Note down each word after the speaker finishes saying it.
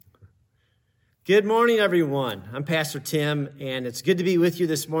Good morning, everyone. I'm Pastor Tim, and it's good to be with you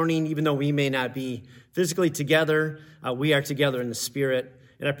this morning. Even though we may not be physically together, we are together in the Spirit.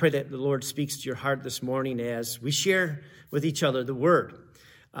 And I pray that the Lord speaks to your heart this morning as we share with each other the Word.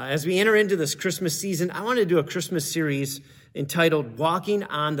 As we enter into this Christmas season, I want to do a Christmas series entitled Walking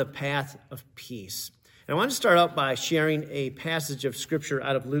on the Path of Peace. And I want to start out by sharing a passage of Scripture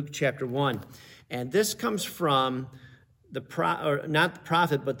out of Luke chapter 1. And this comes from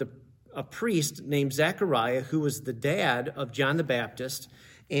a priest named Zechariah, who was the dad of John the Baptist,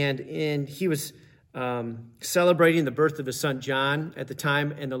 and he was celebrating the birth of his son John at the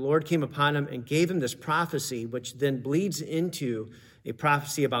time, and the Lord came upon him and gave him this prophecy, which then bleeds into a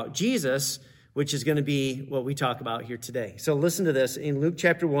prophecy about Jesus, which is going to be what we talk about here today. So listen to this. In Luke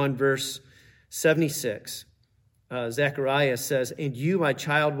chapter 1, verse 76, Zechariah says, "And you, my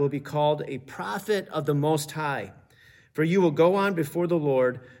child, will be called a prophet of the Most High, for you will go on before the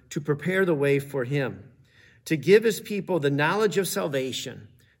Lord to prepare the way for him, to give his people the knowledge of salvation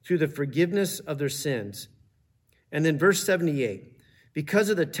through the forgiveness of their sins." And then verse 78, "Because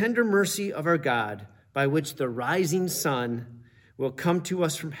of the tender mercy of our God, by which the rising sun will come to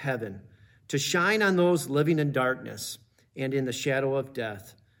us from heaven, to shine on those living in darkness and in the shadow of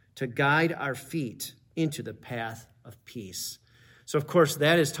death, to guide our feet into the path of peace." So, of course,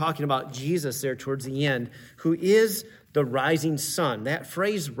 that is talking about Jesus there towards the end, who is the rising sun. That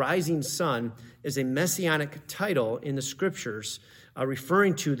phrase, rising sun, is a messianic title in the Scriptures,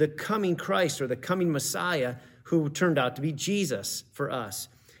 referring to the coming Christ or the coming Messiah, who turned out to be Jesus for us.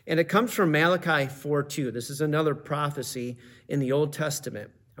 And it comes from Malachi 4:2. This is another prophecy in the Old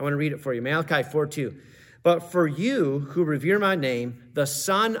Testament. I want to read it for you. Malachi 4:2. "But for you who revere my name, the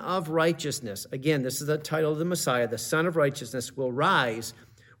Son of Righteousness," again, this is the title of the Messiah, "the Son of Righteousness will rise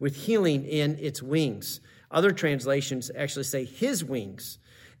with healing in its wings." Other translations actually say his wings.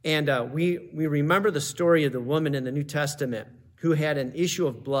 And we remember the story of the woman in the New Testament who had an issue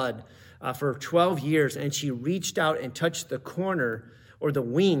of blood for 12 years, and she reached out and touched the corner or the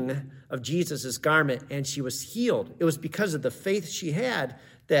wing of Jesus' garment, and she was healed. It was because of the faith she had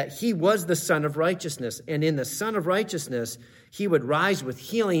that he was the Son of Righteousness. And in the Son of Righteousness, he would rise with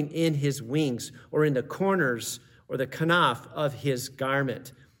healing in his wings or in the corners or the kanaf of his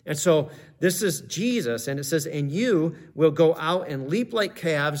garment. And so this is Jesus, and it says, "And you will go out and leap like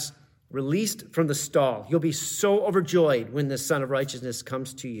calves released from the stall. You'll be so overjoyed when the Son of Righteousness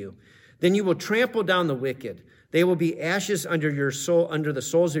comes to you. Then you will trample down the wicked. They will be ashes under the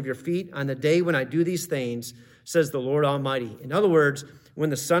soles of your feet on the day when I do these things, says the Lord Almighty." In other words, when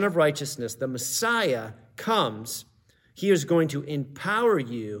the Son of Righteousness, the Messiah, comes, he is going to empower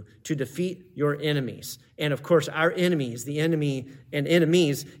you to defeat your enemies. And of course, our enemies, the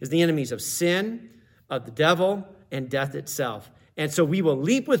enemies is the enemies of sin, of the devil, and death itself. And so we will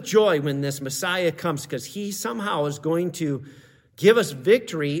leap with joy when this Messiah comes, because he somehow is going to give us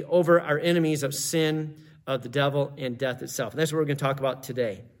victory over our enemies of sin, of the devil, and death itself. And that's what we're going to talk about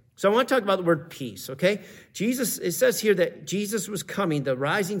today. So I want to talk about the word peace, okay? It says here that Jesus was coming, the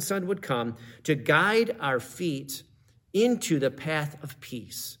rising sun would come to guide our feet into the path of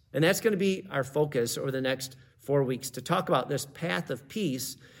peace. And that's going to be our focus over the next 4 weeks, to talk about this path of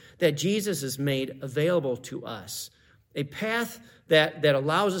peace that Jesus has made available to us. A path that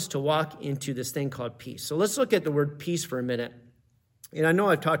allows us to walk into this thing called peace. So let's look at the word peace for a minute. And I know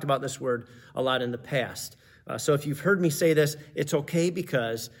I've talked about this word a lot in the past. So if you've heard me say this, it's okay,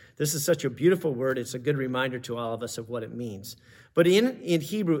 because this is such a beautiful word. It's a good reminder to all of us of what it means. But in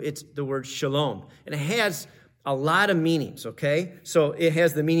Hebrew, it's the word shalom. And it has a lot of meanings, okay? So it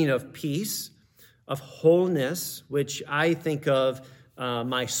has the meaning of peace, of wholeness, which I think of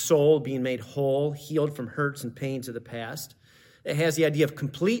my soul being made whole, healed from hurts and pains of the past. It has the idea of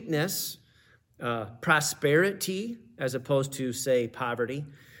completeness, prosperity, as opposed to, say, poverty,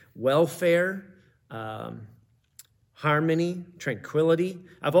 welfare, harmony, tranquility.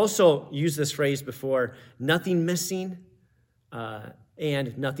 I've also used this phrase before: nothing missing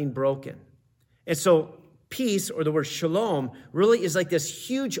and nothing broken. And so peace, or the word shalom, really is like this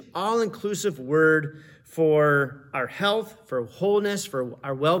huge all-inclusive word for our health, for wholeness, for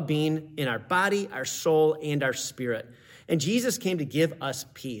our well-being in our body, our soul, and our spirit. And Jesus came to give us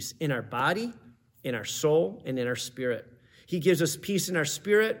peace in our body, in our soul, and in our spirit. He gives us peace in our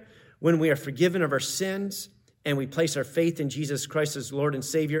spirit when we are forgiven of our sins and we place our faith in Jesus Christ as Lord and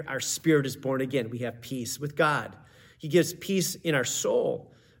Savior. Our spirit is born again. We have peace with God. He gives peace in our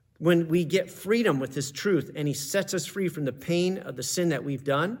soul when we get freedom with his truth, and he sets us free from the pain of the sin that we've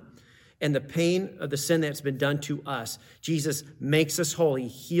done. and the pain of the sin that's been done to us. Jesus makes us whole. He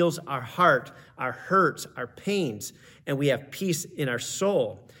heals our heart, our hurts, our pains, and we have peace in our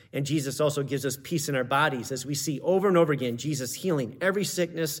soul. And Jesus also gives us peace in our bodies, as we see over and over again, Jesus healing every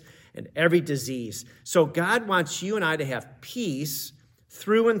sickness and every disease. So God wants you and I to have peace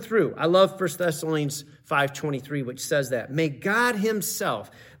through and through. I love 1 Thessalonians 5:23, which says that. May God himself,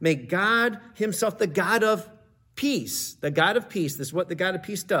 the God of peace, this is what the God of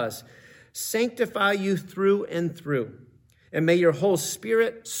peace does, sanctify you through and through. And may your whole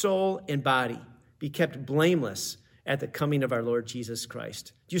spirit, soul, and body be kept blameless at the coming of our Lord Jesus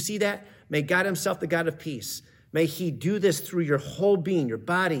Christ. Do you see that? May God himself, the God of peace, may he do this through your whole being, your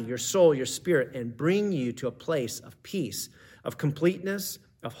body, your soul, your spirit, and bring you to a place of peace, of completeness,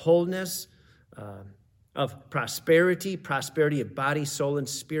 of wholeness, of prosperity of body, soul, and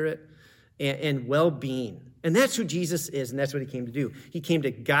spirit, and well-being. And that's who Jesus is, and that's what he came to do. He came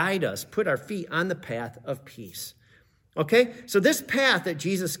to guide us, put our feet on the path of peace. Okay? So this path that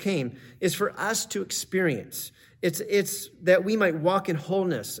Jesus came is for us to experience. It's that we might walk in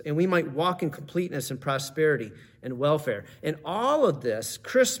wholeness, and we might walk in completeness and prosperity and welfare. And all of this,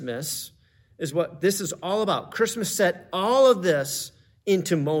 Christmas, is what this is all about. Christmas set all of this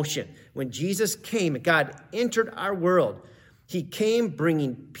into motion. When Jesus came, God entered our world. He came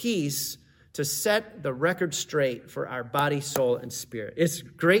bringing peace to set the record straight for our body, soul, and spirit. It's a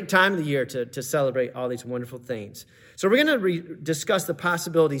great time of the year to celebrate all these wonderful things. So we're going to discuss the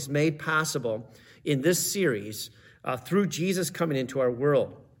possibilities made possible in this series through Jesus coming into our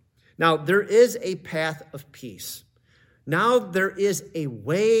world. Now, there is a path of peace. Now there is a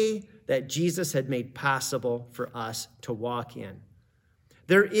way that Jesus had made possible for us to walk in.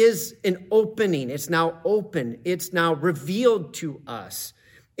 There is an opening. It's now open. It's now revealed to us.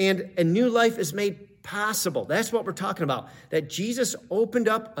 And a new life is made possible. That's what we're talking about. That Jesus opened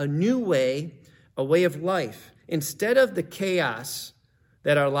up a new way, a way of life. Instead of the chaos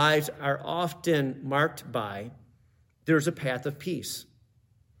that our lives are often marked by, there's a path of peace.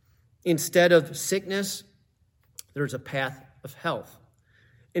 Instead of sickness, there's a path of health.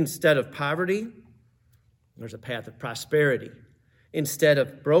 Instead of poverty, there's a path of prosperity. Instead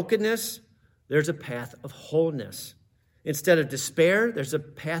of brokenness, there's a path of wholeness. Instead of despair, there's a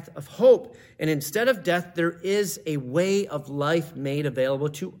path of hope. And instead of death, there is a way of life made available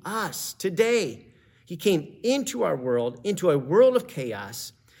to us today. He came into our world, into a world of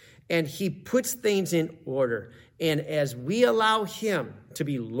chaos, and he puts things in order. And as we allow him to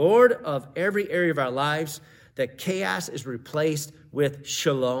be Lord of every area of our lives, the chaos is replaced with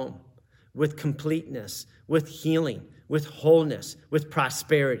shalom, with completeness, with healing, with wholeness, with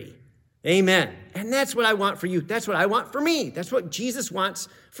prosperity. Amen. And that's what I want for you. That's what I want for me. That's what Jesus wants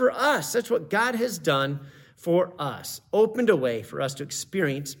for us. That's what God has done for us. Opened a way for us to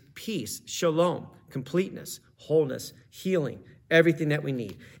experience peace, shalom, completeness, wholeness, healing, everything that we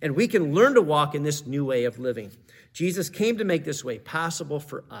need. And we can learn to walk in this new way of living. Jesus came to make this way possible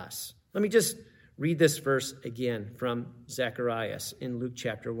for us. Let me just read this verse again from Zacharias in Luke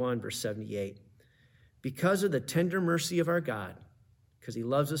chapter 1, verse 78. Because of the tender mercy of our God, because he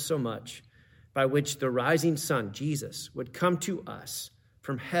loves us so much, by which the rising sun, Jesus, would come to us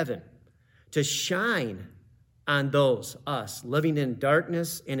from heaven to shine on those, us, living in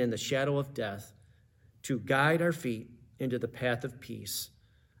darkness and in the shadow of death, to guide our feet into the path of peace.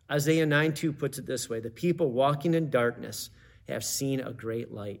 Isaiah 9:2 puts it this way, the people walking in darkness have seen a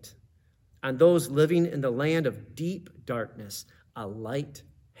great light. On those living in the land of deep darkness, a light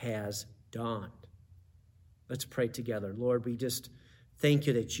has dawned. Let's pray together. Lord, we just thank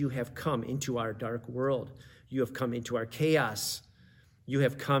you that you have come into our dark world. You have come into our chaos. You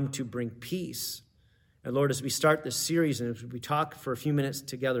have come to bring peace. And Lord, as we start this series and as we talk for a few minutes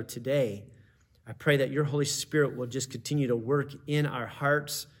together today, I pray that your Holy Spirit will just continue to work in our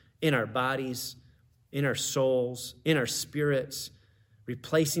hearts, in our bodies, in our souls, in our spirits,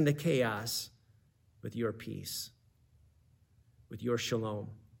 replacing the chaos with your peace, with your shalom.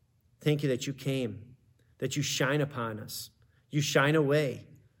 Thank you that you came, that you shine upon us. You shine a way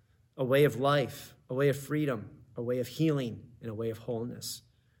of life, a way of freedom, a way of healing, and a way of wholeness.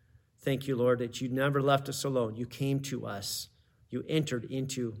 Thank you, Lord, that you never left us alone. You came to us. You entered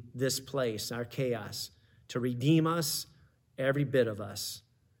into this place, our chaos, to redeem us, every bit of us.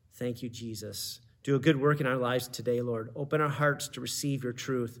 Thank you, Jesus. Do a good work in our lives today, Lord. Open our hearts to receive your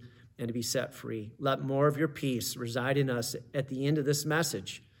truth and to be set free. Let more of your peace reside in us at the end of this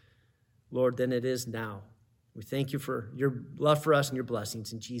message, Lord, than it is now. We thank you for your love for us and your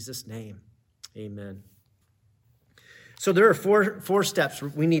blessings. In Jesus' name, amen. So there are four steps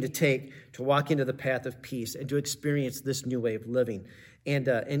we need to take to walk into the path of peace and to experience this new way of living.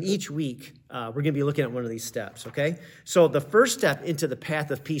 And each week, we're going to be looking at one of these steps, okay? So the first step into the path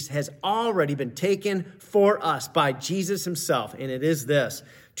of peace has already been taken for us by Jesus himself, and it is this: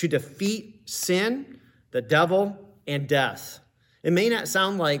 to defeat sin, the devil, and death. It may not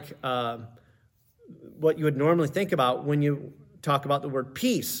sound like what you would normally think about when you talk about the word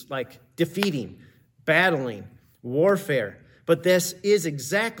peace, like defeating, battling, warfare. But this is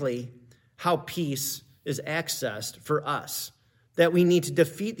exactly how peace is accessed for us. That we need to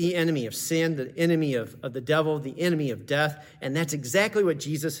defeat the enemy of sin, the enemy of the devil, the enemy of death. And that's exactly what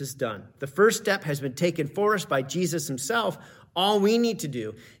Jesus has done. The first step has been taken for us by Jesus himself. All we need to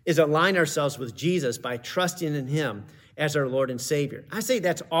do is align ourselves with Jesus by trusting in him as our Lord and Savior. I say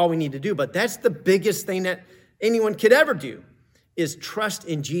that's all we need to do, but that's the biggest thing that anyone could ever do, is trust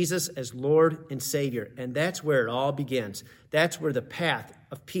in Jesus as Lord and Savior. And that's where it all begins. That's where the path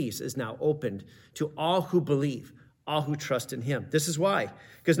of peace is now opened to all who believe, all who trust in him. This is why.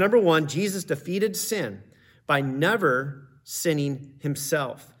 Because number one, Jesus defeated sin by never sinning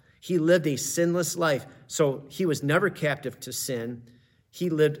himself. He lived a sinless life, so he was never captive to sin. He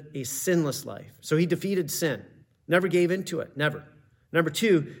lived a sinless life. So he defeated sin, never gave into it, never. Number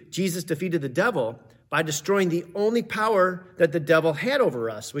two, Jesus defeated the devil by destroying the only power that the devil had over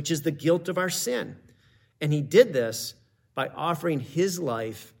us, which is the guilt of our sin. And he did this by offering his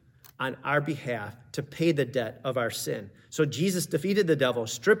life on our behalf to pay the debt of our sin. So Jesus defeated the devil,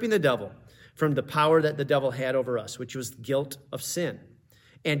 stripping the devil from the power that the devil had over us, which was the guilt of sin.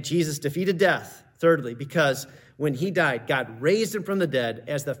 And Jesus defeated death, thirdly, because when he died, God raised him from the dead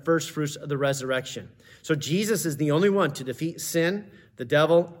as the first fruits of the resurrection. So Jesus is the only one to defeat sin, the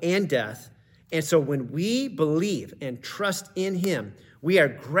devil, and death. And so when we believe and trust in him, we are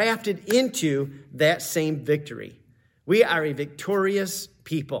grafted into that same victory. We are a victorious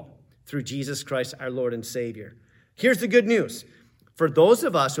people through Jesus Christ, our Lord and Savior. Here's the good news. For those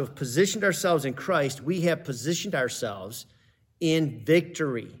of us who have positioned ourselves in Christ, we have positioned ourselves in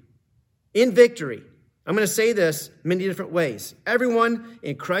victory. In victory. I'm going to say this many different ways. Everyone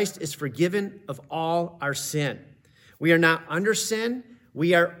in Christ is forgiven of all our sin. We are not under sin.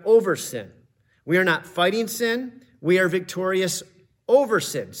 We are over sin. We are not fighting sin. We are victorious over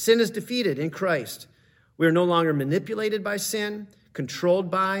sin. Sin is defeated in Christ. We are no longer manipulated by sin, controlled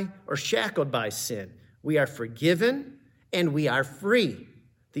by, or shackled by sin. We are forgiven and we are free.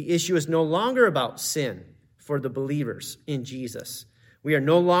 The issue is no longer about sin for the believers in Jesus. We are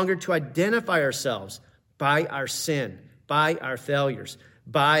no longer to identify ourselves by our sin, by our failures,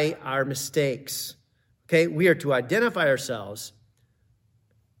 by our mistakes. Okay, we are to identify ourselves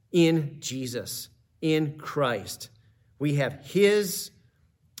in Jesus, in Christ. We have his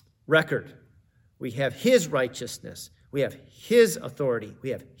record. We have his righteousness. We have his authority. We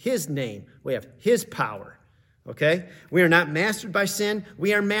have his name. We have his power. Okay? We are not mastered by sin.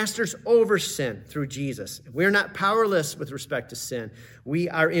 We are masters over sin through Jesus. We are not powerless with respect to sin. We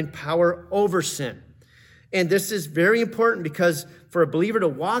are in power over sin. And this is very important because for a believer to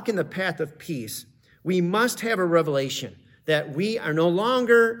walk in the path of peace, we must have a revelation that we are no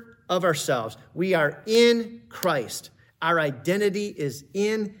longer of ourselves. We are in Christ. Our identity is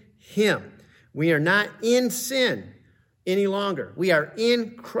in him. We are not in sin any longer. We are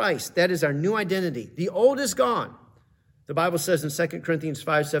in Christ. That is our new identity. The old is gone. The Bible says in 2 Corinthians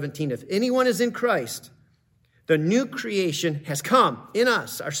 5:17, if anyone is in Christ, the new creation has come in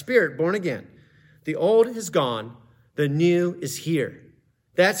us, our spirit born again. The old is gone. The new is here.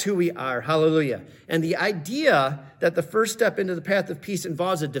 That's who we are. Hallelujah. And the idea that the first step into the path of peace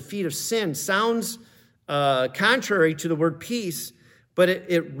involves a defeat of sin sounds contrary to the word peace, but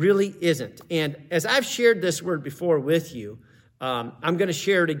it really isn't. And as I've shared this word before with you, I'm going to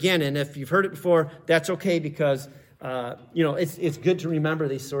share it again. And if you've heard it before, that's okay because, it's good to remember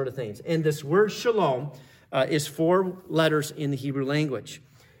these sort of things. And this word shalom is 4 letters in the Hebrew language.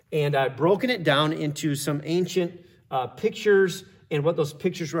 And I've broken it down into some ancient pictures and what those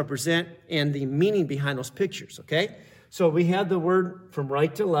pictures represent and the meaning behind those pictures, okay? So we have the word from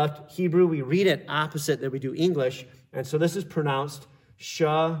right to left. Hebrew, we read it opposite that we do English. And so this is pronounced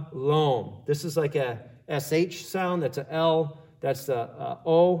shalom. This is like a SH sound. That's a L. That's a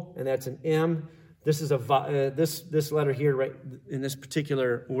O, and that's an M. This is this letter here, right in this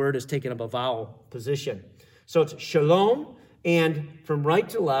particular word, is taking up a vowel position. So it's shalom, and from right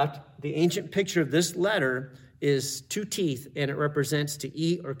to left, the ancient picture of this letter is 2 teeth, and it represents to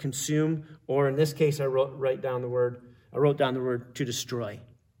eat or consume, or in this case, I wrote down the word to destroy.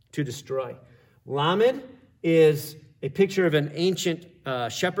 To destroy. Lamed is a picture of an ancient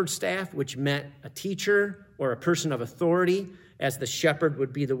shepherd's staff, which meant a teacher or a person of authority, as the shepherd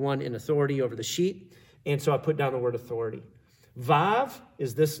would be the one in authority over the sheep. And so I put down the word authority. Vav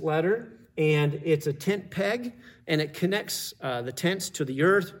is this letter, and it's a tent peg, and it connects the tents to the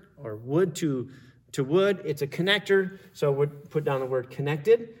earth, or wood to wood. It's a connector, so we'll put down the word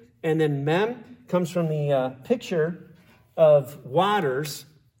connected. And then Mem comes from the picture of waters,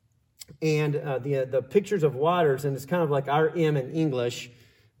 and the pictures of waters, and it's kind of like our M in English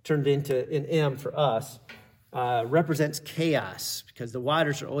turned into an M for us, represents chaos, because the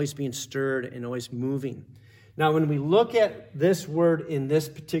waters are always being stirred and always moving. Now, when we look at this word in this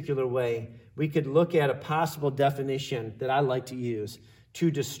particular way, we could look at a possible definition that I like to use: to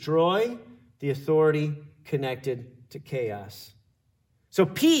destroy the authority connected to chaos. So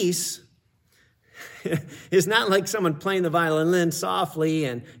peace is not like someone playing the violin softly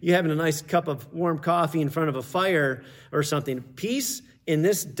and you having a nice cup of warm coffee in front of a fire or something. Peace, in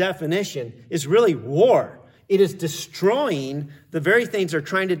this definition, is really war. It is destroying the very things that are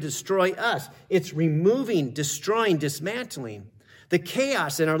trying to destroy us. It's removing, destroying, dismantling the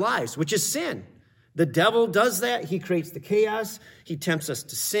chaos in our lives, which is sin. The devil does that. He creates the chaos. He tempts us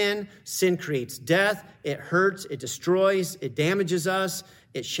to sin. Sin creates death. It hurts. It destroys. It damages us.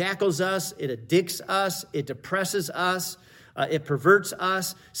 It shackles us. It addicts us. It depresses us. It perverts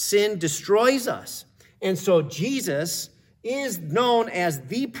us. Sin destroys us. And so Jesus is known as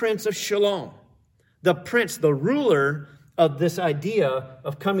the Prince of Shalom, the prince, the ruler of this idea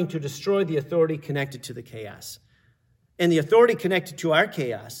of coming to destroy the authority connected to the chaos. And the authority connected to our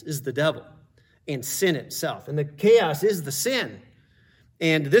chaos is the devil and sin itself. And the chaos is the sin.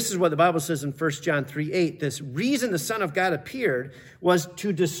 And this is what the Bible says in 1 John 3:8. This reason the Son of God appeared was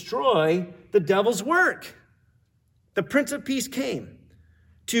to destroy the devil's work. The Prince of Peace came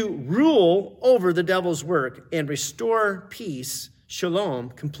to rule over the devil's work and restore peace, shalom,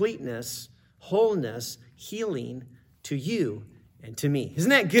 completeness, wholeness, healing to you and to me. Isn't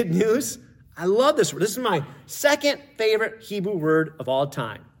that good news? I love this word. This is my second favorite Hebrew word of all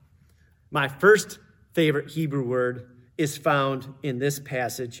time. My first favorite Hebrew word is found in this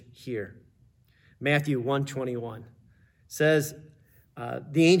passage here. Matthew 1:21 says,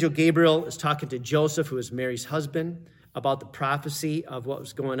 the angel Gabriel is talking to Joseph, who is Mary's husband, about the prophecy of what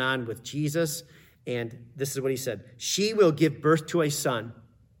was going on with Jesus. And this is what he said: she will give birth to a son,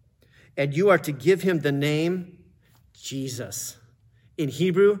 and you are to give him the name Jesus. In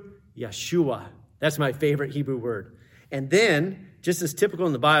Hebrew, Yeshua. That's my favorite Hebrew word. And then, just as typical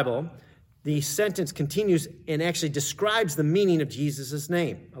in the Bible, the sentence continues and actually describes the meaning of Jesus'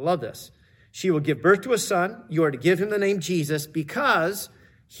 name. I love this. She will give birth to a son. You are to give him the name Jesus because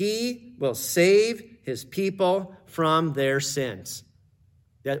he will save his people from their sins.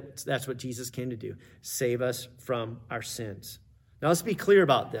 That's what Jesus came to do, save us from our sins. Now, let's be clear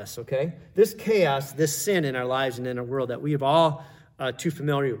about this, okay? This chaos, this sin in our lives and in our world that we have all too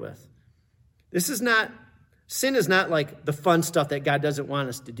familiar with. Sin is not like the fun stuff that God doesn't want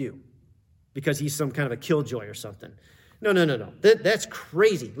us to do because he's some kind of a killjoy or something. No. That's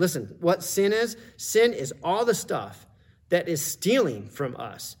crazy. Listen, what sin is all the stuff that is stealing from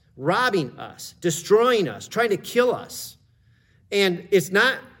us, robbing us, destroying us, trying to kill us. And it's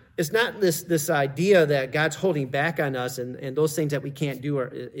not this idea that God's holding back on us and those things that we can't do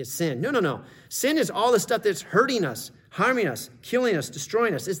is sin. No. Sin is all the stuff that's hurting us, harming us, killing us,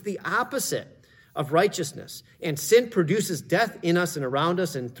 destroying us. It's the opposite of righteousness. And sin produces death in us and around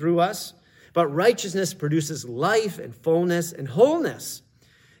us and through us. But righteousness produces life and fullness and wholeness.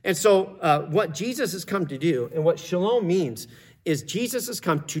 And so what Jesus has come to do, and what shalom means, is Jesus has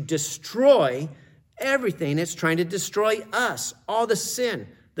come to destroy everything that's trying to destroy us, all the sin,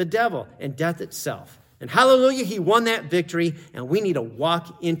 the devil, and death itself. And hallelujah, he won that victory, and we need to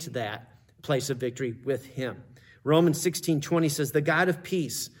walk into that place of victory with him. Romans 16:20 says, the God of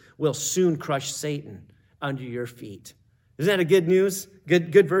peace will soon crush Satan under your feet. Isn't that a good news?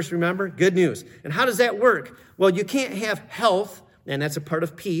 Good verse, remember? Good news. And how does that work? Well, you can't have health, and that's a part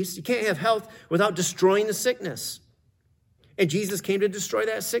of peace. You can't have health without destroying the sickness. And Jesus came to destroy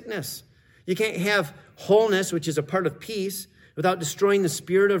that sickness. You can't have wholeness, which is a part of peace, without destroying the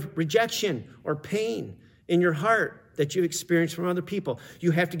spirit of rejection or pain in your heart that you experience from other people.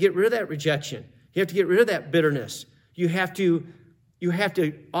 You have to get rid of that rejection. You have to get rid of that bitterness. You have to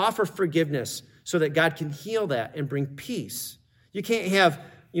offer forgiveness so that God can heal that and bring peace. You can't have,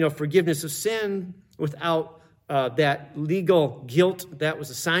 forgiveness of sin without that legal guilt that was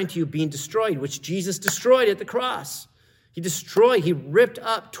assigned to you being destroyed, which Jesus destroyed at the cross. He ripped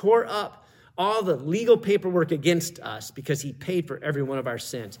up, tore up all the legal paperwork against us because he paid for every one of our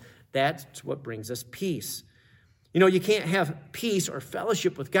sins. That's what brings us peace. You can't have peace or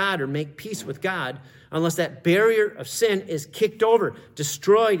fellowship with God or make peace with God unless that barrier of sin is kicked over,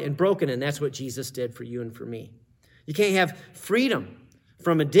 destroyed, and broken, and that's what Jesus did for you and for me. You can't have freedom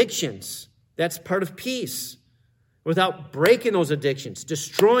from addictions. That's part of peace. Without breaking those addictions,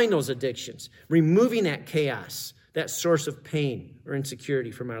 destroying those addictions, removing that chaos, that source of pain or insecurity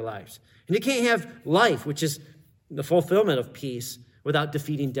from our lives. And you can't have life, which is the fulfillment of peace, without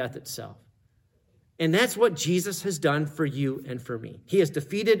defeating death itself. And that's what Jesus has done for you and for me. He has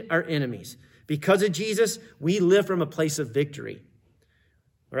defeated our enemies. Because of Jesus, we live from a place of victory.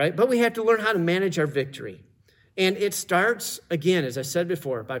 All right? But we have to learn how to manage our victory. And it starts, again, as I said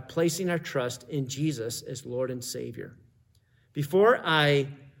before, by placing our trust in Jesus as Lord and Savior. Before I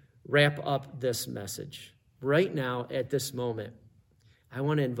wrap up this message, right now at this moment, I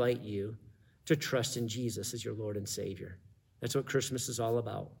want to invite you to trust in Jesus as your Lord and Savior. That's what Christmas is all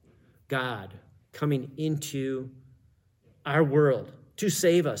about. God coming into our world to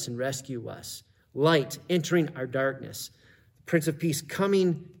save us and rescue us. Light entering our darkness. Prince of Peace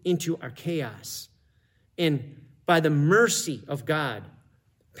coming into our chaos. And by the mercy of God,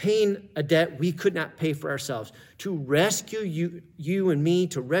 paying a debt we could not pay for ourselves, to rescue you and me,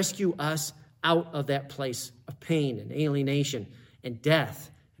 to rescue us out of that place of pain and alienation and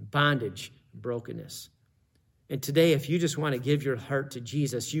death and bondage and brokenness. And today, if you just want to give your heart to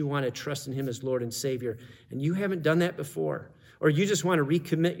Jesus, you want to trust in him as Lord and Savior, and you haven't done that before, or you just want to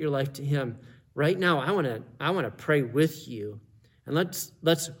recommit your life to him, right now, I want to pray with you. And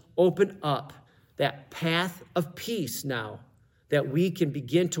let's open up that path of peace now that we can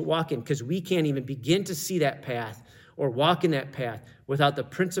begin to walk in, because we can't even begin to see that path or walk in that path without the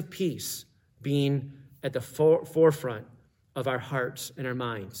Prince of Peace being at the forefront of our hearts and our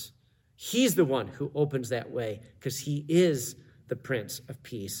minds. He's the one who opens that way, because he is the Prince of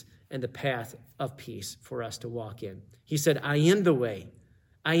Peace and the path of peace for us to walk in. He said, I am the way,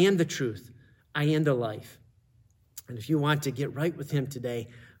 I am the truth, I am the life. And if you want to get right with him today,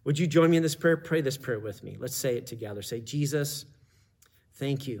 would you join me in this prayer? Pray this prayer with me. Let's say it together. Say, Jesus,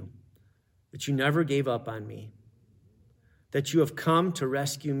 thank you that you never gave up on me, that you have come to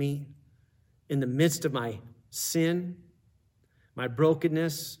rescue me in the midst of my sin, my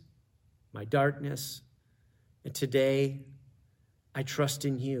brokenness, my darkness. And today, I trust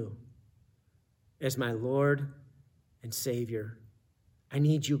in you as my Lord and Savior. I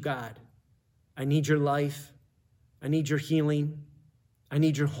need you, God. I need your life. I need your healing. I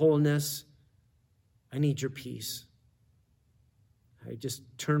need your wholeness. I need your peace. I just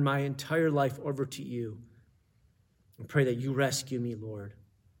turn my entire life over to you and pray that you rescue me, Lord.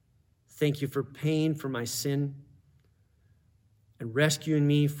 Thank you for paying for my sin and rescuing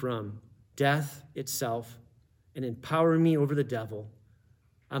me from death itself and empowering me over the devil.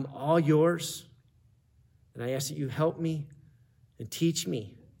 I'm all yours, and I ask that you help me and teach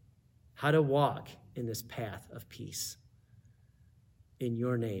me how to walk in this path of peace. In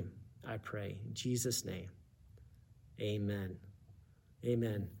your name, I pray. In Jesus' name, amen.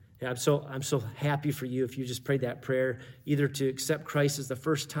 Amen. Yeah, I'm so happy for you if you just prayed that prayer, either to accept Christ as the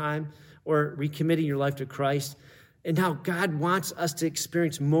first time or recommitting your life to Christ. And now God wants us to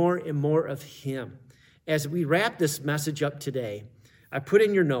experience more and more of him. As we wrap this message up today, I put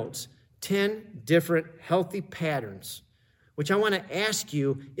in your notes 10 different healthy patterns, which I want to ask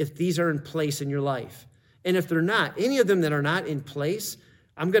you if these are in place in your life. And if they're not, any of them that are not in place,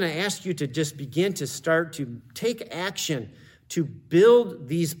 I'm going to ask you to just begin to start to take action to build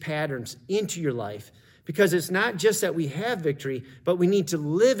these patterns into your life. Because it's not just that we have victory, but we need to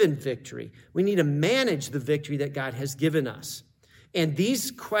live in victory. We need to manage the victory that God has given us. And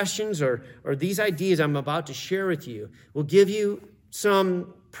these questions or these ideas I'm about to share with you will give you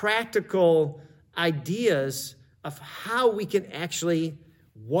some practical ideas of how we can actually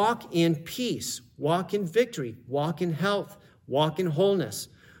walk in peace, walk in victory, walk in health, walk in wholeness,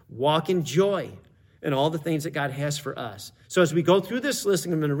 walk in joy, and all the things that God has for us. So as we go through this list,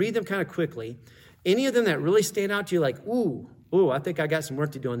 I'm going to read them kind of quickly. Any of them that really stand out to you like, ooh, I think I got some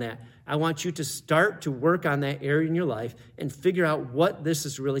work to do on that. I want you to start to work on that area in your life and figure out what this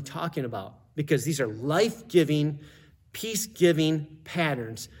is really talking about, because these are life-giving, peace-giving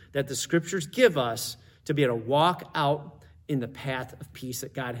patterns that the scriptures give us to be able to walk out in the path of peace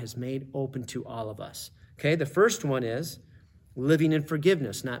that God has made open to all of us. Okay, the first one is living in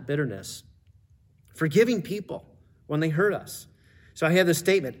forgiveness, not bitterness. Forgiving people when they hurt us. So I have this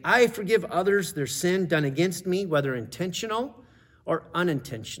statement: I forgive others their sin done against me, whether intentional or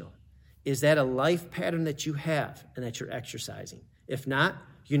unintentional. Is that a life pattern that you have and that you're exercising? If not,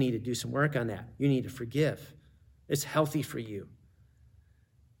 you need to do some work on that. You need to forgive. It's healthy for you.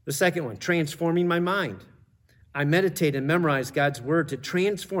 The second one, transforming my mind. I meditate and memorize God's word to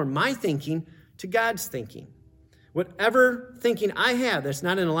transform my thinking to God's thinking. Whatever thinking I have that's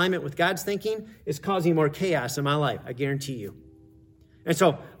not in alignment with God's thinking is causing more chaos in my life, I guarantee you. And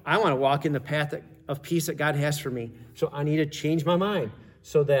so I want to walk in the path of peace that God has for me. So I need to change my mind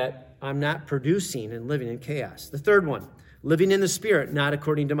so that I'm not producing and living in chaos. The third one, living in the Spirit, not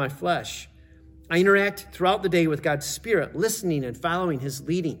according to my flesh. I interact throughout the day with God's Spirit, listening and following his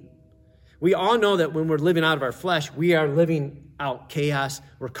leading. We all know that when we're living out of our flesh, we are living out chaos.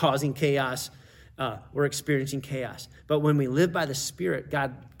 We're causing chaos. We're experiencing chaos. But when we live by the Spirit,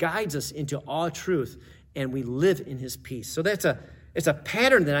 God guides us into all truth, and we live in his peace. So it's a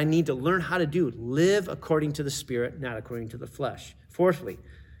pattern that I need to learn how to do. Live according to the Spirit, not according to the flesh. Fourthly,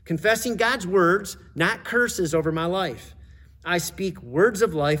 confessing God's words, not curses, over my life. I speak words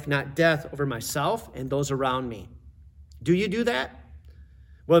of life, not death, over myself and those around me. Do you do that?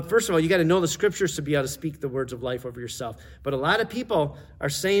 Well, first of all, you got to know the scriptures to be able to speak the words of life over yourself. But a lot of people are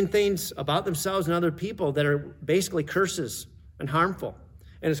saying things about themselves and other people that are basically curses and harmful,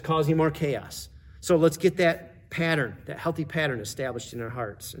 and it's causing more chaos. So let's get that pattern, that healthy pattern, established in our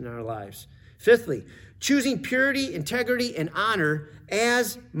hearts and our lives. Fifthly, choosing purity, integrity, and honor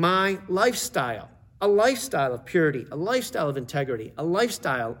as my lifestyle. A lifestyle of purity, a lifestyle of integrity, a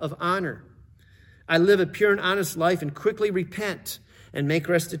lifestyle of honor. I live a pure and honest life and quickly repent and make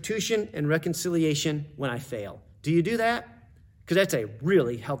restitution and reconciliation when I fail. Do you do that? Because that's a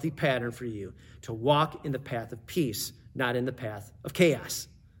really healthy pattern for you to walk in the path of peace, not in the path of chaos.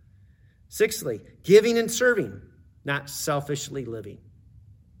 Sixthly, giving and serving, not selfishly living.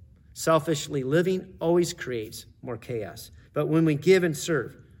 Selfishly living always creates more chaos. But when we give and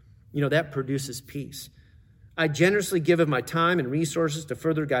serve, that produces peace. I generously give of my time and resources to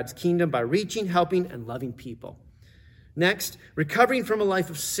further God's kingdom by reaching, helping, and loving people. Next, recovering from a life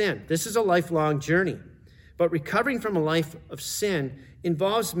of sin. This is a lifelong journey. But recovering from a life of sin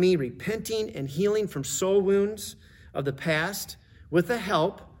involves me repenting and healing from soul wounds of the past with the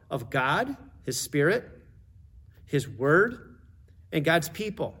help of God, his Spirit, his word, and God's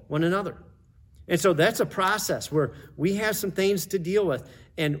people, one another. And so that's a process where we have some things to deal with,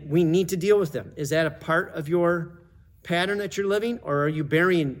 and we need to deal with them. Is that a part of your pattern that you're living, or are you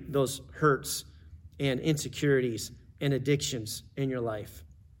burying those hurts and insecurities and addictions in your life?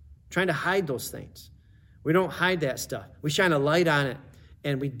 Trying to hide those things. We don't hide that stuff. We shine a light on it,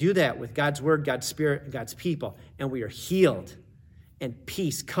 and we do that with God's word, God's Spirit, and God's people, and we are healed, and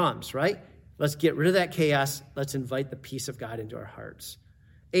peace comes, right? Let's get rid of that chaos. Let's invite the peace of God into our hearts.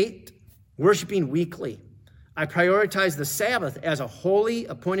 8, worshiping weekly. I prioritize the Sabbath as a holy,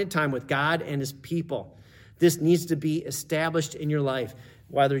 appointed time with God and his people. This needs to be established in your life.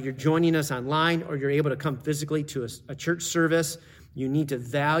 Whether you're joining us online or you're able to come physically to a church service, you need to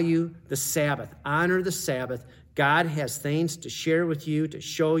value the Sabbath, honor the Sabbath. God has things to share with you, to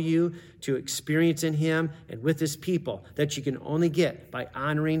show you, to experience in him and with his people that you can only get by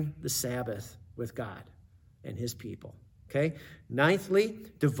honoring the Sabbath with God and his people. Okay?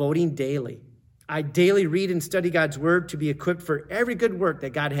 Ninthly, devoting daily. I daily read and study God's word to be equipped for every good work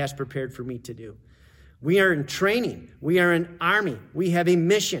that God has prepared for me to do. We are in training. We are an army. We have a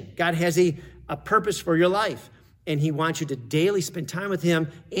mission. God has a purpose for your life. And he wants you to daily spend time with him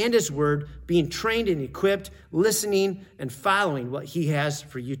and his word, being trained and equipped, listening and following what he has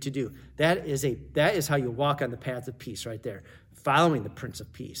for you to do. That is how you walk on the path of peace right there, following the Prince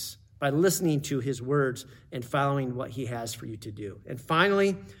of Peace, by listening to his words and following what he has for you to do. And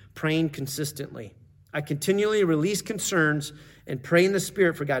finally, praying consistently. I continually release concerns and pray in the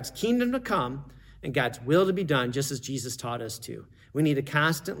Spirit for God's kingdom to come and God's will to be done, just as Jesus taught us to. We need to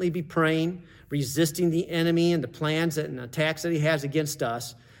constantly be praying, resisting the enemy and the plans and attacks that he has against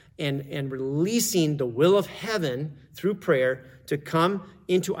us, and releasing the will of heaven through prayer to come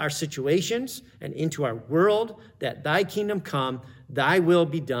into our situations and into our world, that thy kingdom come, thy will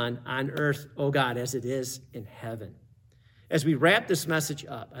be done on earth, O God, as it is in heaven. As we wrap this message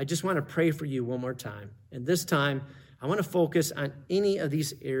up, I just want to pray for you one more time. And this time, I want to focus on any of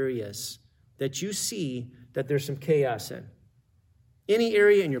these areas that you see that there's some chaos in. Any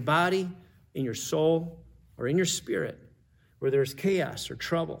area in your body, in your soul, or in your spirit where there's chaos or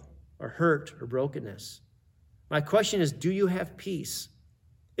trouble or hurt or brokenness. My question is, do you have peace?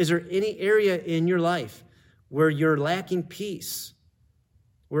 Is there any area in your life where you're lacking peace?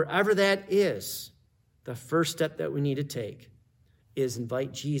 Wherever that is, the first step that we need to take is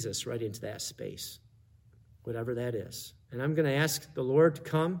invite Jesus right into that space, whatever that is. And I'm going to ask the Lord to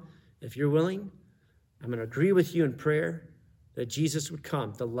come, if you're willing. I'm going to agree with you in prayer that Jesus would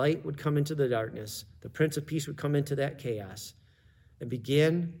come, the light would come into the darkness, the Prince of Peace would come into that chaos, and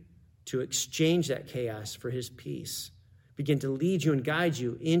begin to exchange that chaos for his peace. Begin to lead you and guide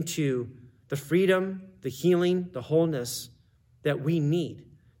you into the freedom, the healing, the wholeness that we need,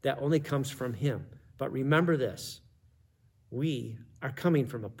 that only comes from him. But remember this, we are coming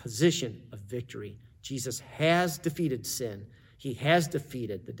from a position of victory. Jesus has defeated sin. He has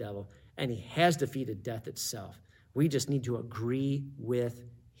defeated the devil, and he has defeated death itself. We just need to agree with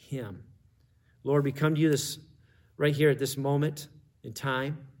him. Lord, we come to you this right here at this moment in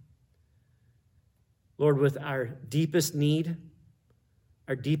time. Lord, with our deepest need,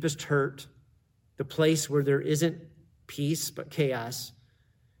 our deepest hurt, the place where there isn't peace but chaos.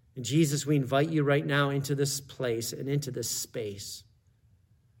 And Jesus, we invite you right now into this place and into this space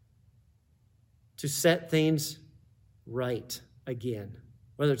to set things right again,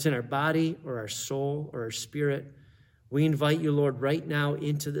 whether it's in our body or our soul or our spirit. We invite you, Lord, right now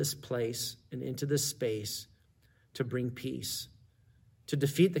into this place and into this space to bring peace, to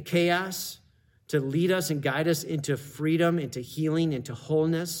defeat the chaos, to lead us and guide us into freedom, into healing, into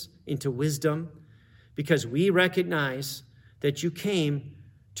wholeness, into wisdom, because we recognize that you came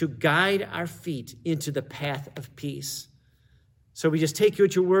to guide our feet into the path of peace. So we just take you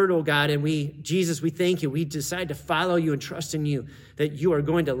at your word, oh God, and Jesus, we thank you. We decide to follow you and trust in you, that you are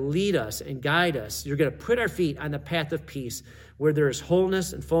going to lead us and guide us. You're going to put our feet on the path of peace, where there is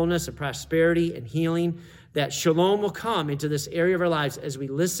wholeness and fullness and prosperity and healing, that shalom will come into this area of our lives as we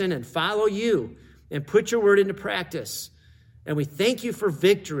listen and follow you and put your word into practice. And we thank you for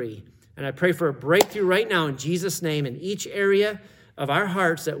victory. And I pray for a breakthrough right now in Jesus' name in each area of our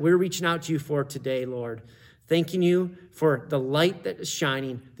hearts that we're reaching out to you for today, Lord. Thanking you for the light that is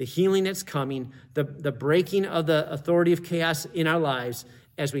shining, the healing that's coming, the breaking of the authority of chaos in our lives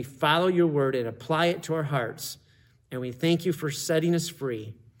as we follow your word and apply it to our hearts. And we thank you for setting us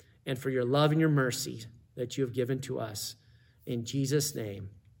free and for your love and your mercy that you have given to us. In Jesus' name,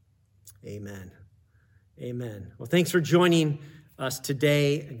 amen. Amen. Well, thanks for joining us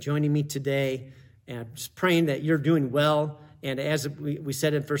today and joining me today. And I'm just praying that you're doing well. And as we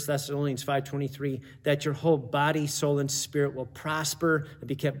said in 1 Thessalonians 5:23, that your whole body, soul, and spirit will prosper and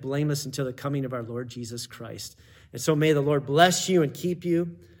be kept blameless until the coming of our Lord Jesus Christ. And so may the Lord bless you and keep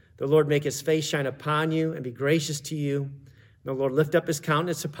you. The Lord make his face shine upon you and be gracious to you. And the Lord lift up his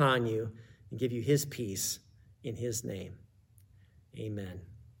countenance upon you and give you his peace in his name. Amen.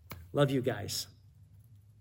 Love you guys.